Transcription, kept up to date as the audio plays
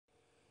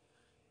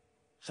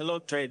Hello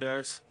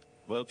traders,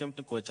 welcome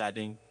to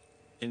GoCharting.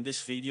 In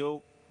this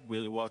video,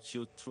 we'll walk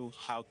you through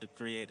how to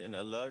create an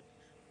alert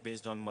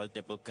based on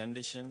multiple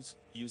conditions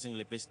using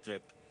Lipi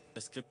script,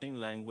 the scripting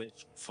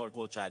language for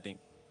GoCharting.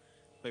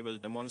 We will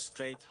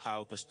demonstrate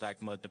how to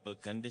stack multiple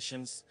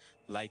conditions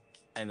like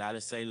an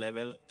RSI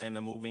level and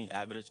a moving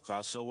average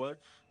crossover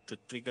to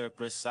trigger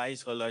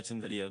precise alerts in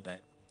the real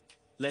time.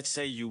 Let's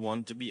say you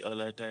want to be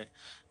alerted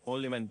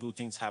only when two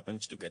things happen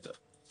together.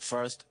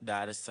 First, the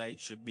RSI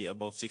should be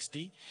above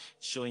 60,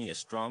 showing a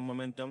strong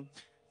momentum.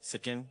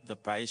 Second, the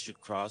price should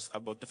cross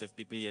above the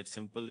 50 period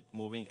simple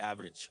moving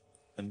average.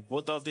 When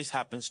both of these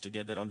happens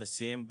together on the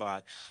same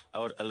bar,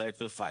 our alert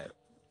will fire.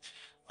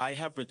 I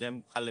have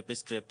written a Lipi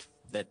script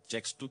that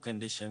checks two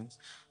conditions.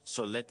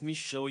 So let me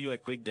show you a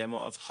quick demo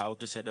of how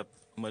to set up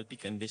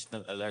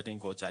multi-conditional alert in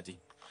GoCharting.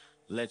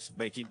 Let's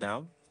break it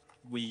down.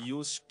 We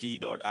use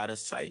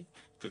t.rsi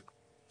to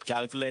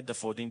calculate the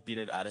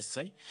 14-period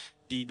RSI,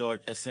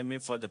 t.sma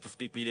for the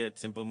 50-period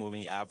simple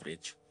moving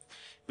average.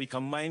 We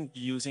combine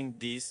using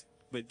these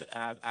with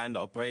the and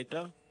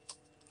operator.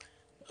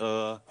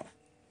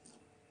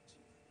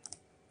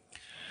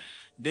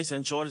 This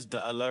ensures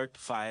the alert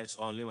fires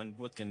only when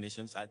both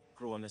conditions are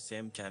true on the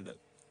same candle.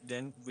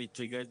 Then we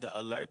trigger the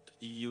alert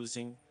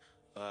using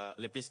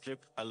Lipi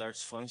script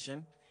alerts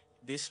function.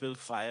 This will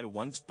fire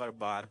once per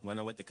bar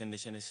whenever the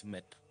condition is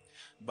met.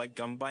 By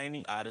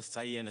combining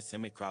RSI and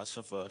SMA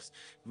crossovers,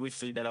 we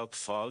filter out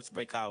false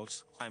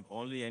breakouts and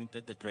only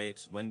enter the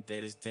trades when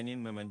there is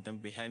genuine momentum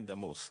behind the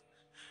moves.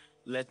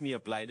 Let me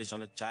apply this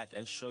on a chart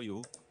and show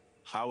you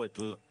how it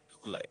will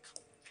look like.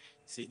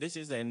 See, this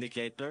is the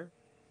indicator,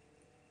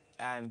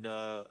 and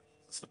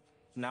so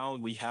now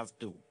we have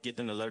to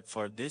get an alert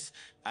for this.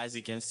 As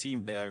you can see,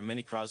 there are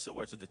many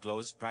crossovers with the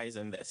close price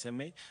and the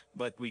SMA,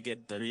 but we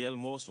get the real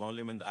moves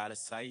only when the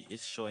RSI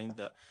is showing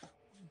the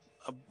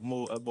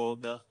move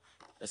above the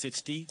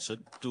 60, so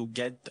to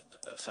get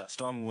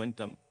strong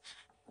momentum.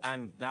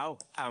 And now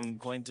I'm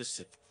going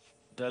to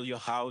tell you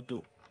how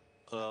to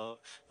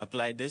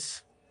apply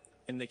this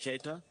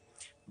indicator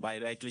by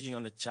right clicking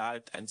on the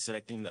chart and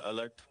selecting the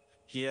alert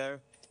here.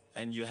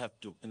 And you have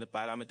to, in the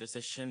parameter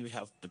section, we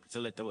have to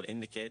select our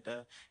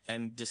indicator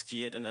and just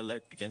create an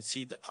alert. You can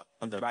see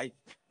on the right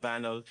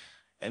panel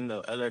in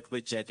the alert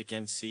widget, you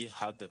can see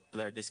how the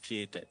alert is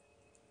created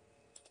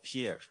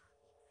here.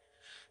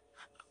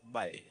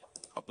 By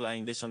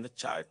applying this on the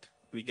chart,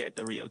 we get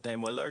the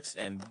real-time alerts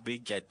and we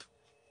get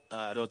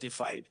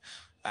notified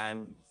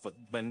and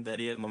when the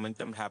real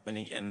momentum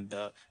happening and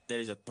there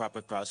is a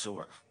proper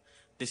crossover.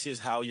 This is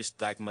how you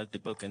stack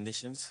multiple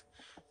conditions.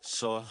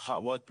 So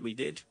what we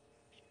did,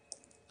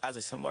 as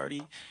a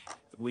summary,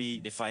 we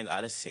defined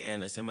RSA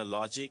and SMA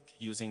logic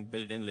using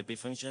built-in Lipi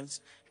functions,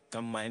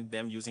 combined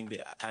them using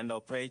the AND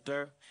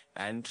operator,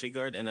 and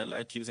triggered an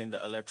alert using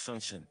the alert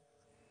function.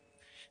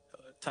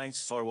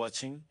 Thanks for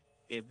watching.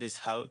 If this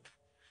helped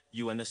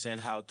you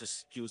understand how to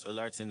use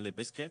alerts in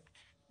Lipi script,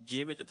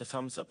 give it a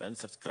thumbs up and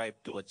subscribe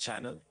to our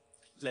channel.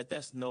 Let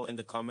us know in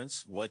the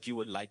comments what you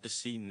would like to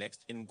see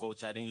next in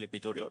GoCharting Lipi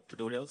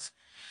tutorials.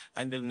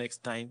 Until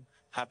next time,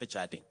 happy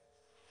chatting.